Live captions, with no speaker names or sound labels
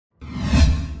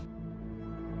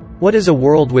What is a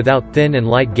world without thin and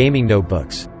light gaming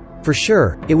notebooks? For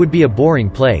sure, it would be a boring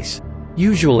place.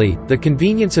 Usually, the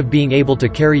convenience of being able to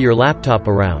carry your laptop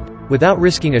around, without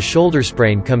risking a shoulder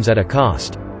sprain, comes at a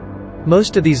cost.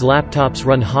 Most of these laptops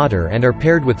run hotter and are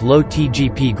paired with low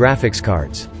TGP graphics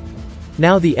cards.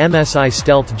 Now the MSI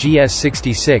Stealth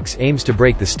GS66 aims to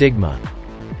break the stigma.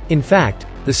 In fact,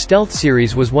 the Stealth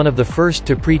series was one of the first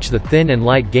to preach the thin and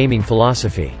light gaming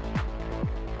philosophy.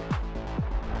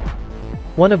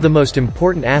 One of the most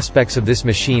important aspects of this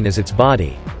machine is its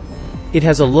body. It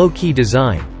has a low-key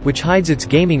design, which hides its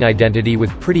gaming identity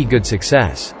with pretty good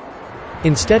success.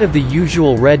 Instead of the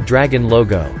usual red dragon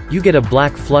logo, you get a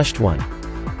black flushed one.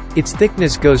 Its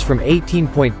thickness goes from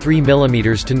 18.3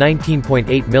 mm to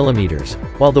 19.8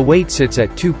 mm, while the weight sits at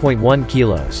 2.1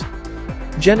 kilos.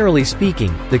 Generally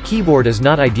speaking, the keyboard is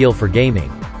not ideal for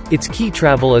gaming. Its key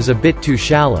travel is a bit too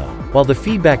shallow, while the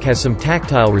feedback has some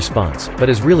tactile response, but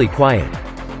is really quiet.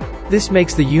 This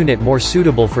makes the unit more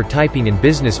suitable for typing in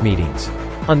business meetings.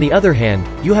 On the other hand,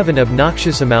 you have an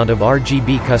obnoxious amount of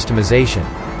RGB customization.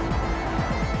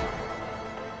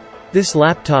 This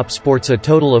laptop sports a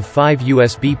total of 5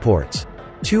 USB ports.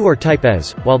 2 are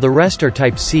Type-As, while the rest are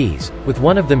Type-Cs, with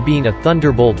one of them being a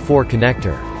Thunderbolt 4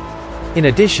 connector. In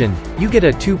addition, you get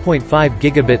a 2.5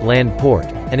 gigabit LAN port,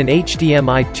 and an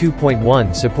HDMI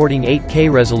 2.1 supporting 8K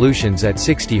resolutions at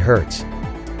 60 Hz.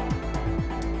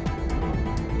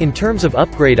 In terms of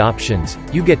upgrade options,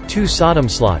 you get 2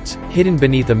 SODIMM slots, hidden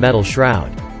beneath a metal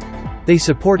shroud. They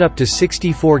support up to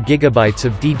 64 GB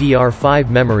of DDR5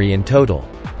 memory in total.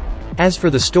 As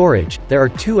for the storage, there are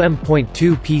 2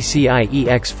 M.2 PCIe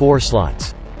X4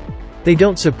 slots. They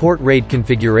don't support RAID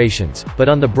configurations, but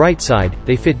on the bright side,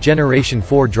 they fit Generation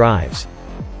 4 drives.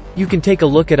 You can take a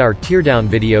look at our teardown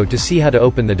video to see how to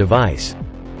open the device.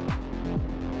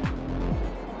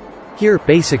 Here,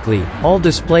 basically, all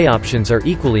display options are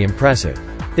equally impressive.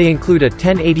 They include a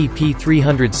 1080p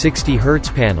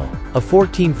 360Hz panel, a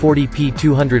 1440p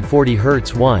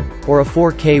 240Hz one, or a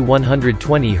 4K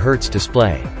 120Hz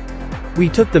display. We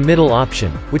took the middle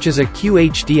option, which is a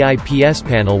QHD IPS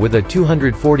panel with a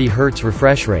 240Hz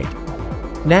refresh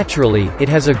rate. Naturally, it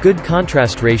has a good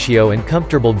contrast ratio and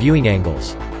comfortable viewing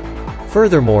angles.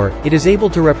 Furthermore, it is able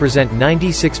to represent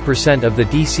 96% of the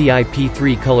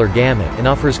DCI-P3 color gamut and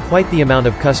offers quite the amount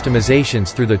of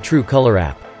customizations through the True Color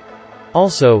app.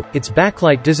 Also, its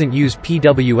backlight doesn't use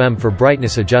PWM for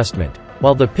brightness adjustment,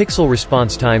 while the pixel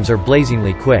response times are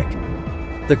blazingly quick.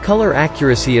 The color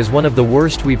accuracy is one of the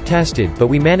worst we've tested, but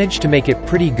we managed to make it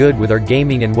pretty good with our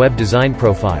gaming and web design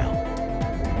profile.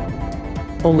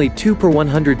 Only 2 per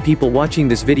 100 people watching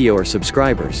this video are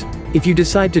subscribers. If you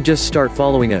decide to just start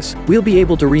following us, we'll be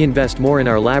able to reinvest more in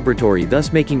our laboratory,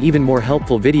 thus making even more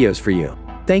helpful videos for you.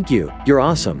 Thank you, you're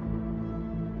awesome.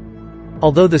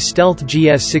 Although the Stealth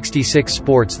GS66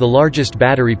 sports the largest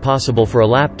battery possible for a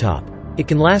laptop, it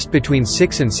can last between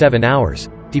 6 and 7 hours.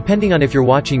 Depending on if you're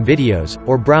watching videos,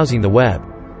 or browsing the web.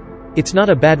 It's not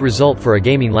a bad result for a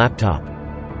gaming laptop.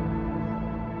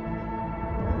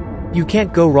 You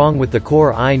can't go wrong with the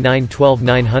Core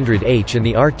i9-12900H and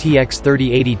the RTX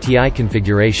 3080 Ti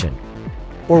configuration.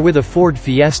 Or with a Ford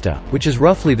Fiesta, which is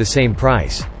roughly the same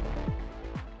price.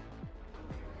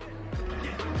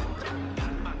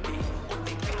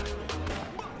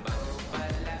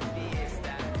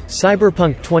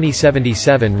 Cyberpunk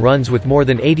 2077 runs with more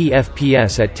than 80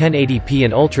 FPS at 1080p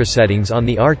and Ultra settings on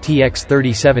the RTX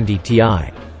 3070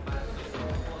 Ti.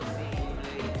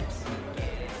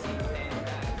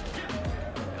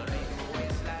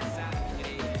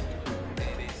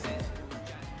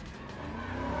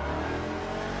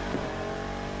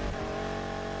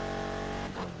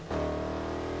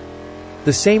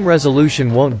 The same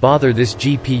resolution won't bother this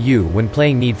GPU when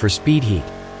playing Need for Speed Heat.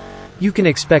 You can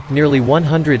expect nearly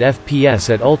 100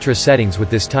 FPS at Ultra settings with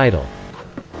this title.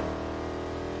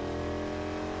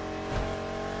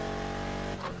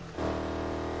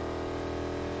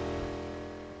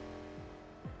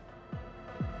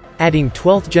 Adding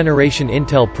 12th generation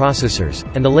Intel processors,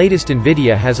 and the latest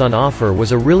Nvidia has on offer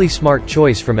was a really smart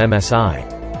choice from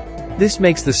MSI. This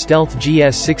makes the Stealth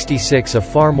GS66 a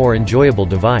far more enjoyable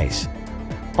device.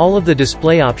 All of the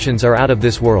display options are out of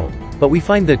this world, but we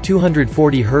find the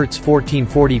 240Hz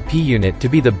 1440p unit to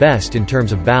be the best in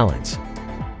terms of balance.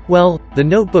 Well, the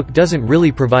notebook doesn't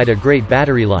really provide a great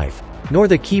battery life, nor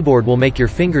the keyboard will make your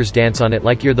fingers dance on it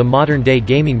like you're the modern-day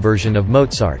gaming version of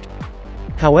Mozart.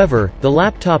 However, the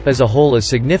laptop as a whole is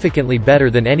significantly better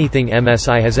than anything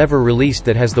MSI has ever released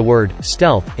that has the word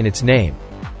 "stealth" in its name.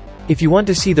 If you want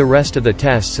to see the rest of the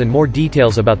tests and more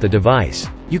details about the device,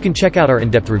 you can check out our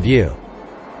in-depth review.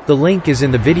 The link is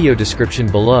in the video description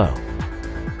below.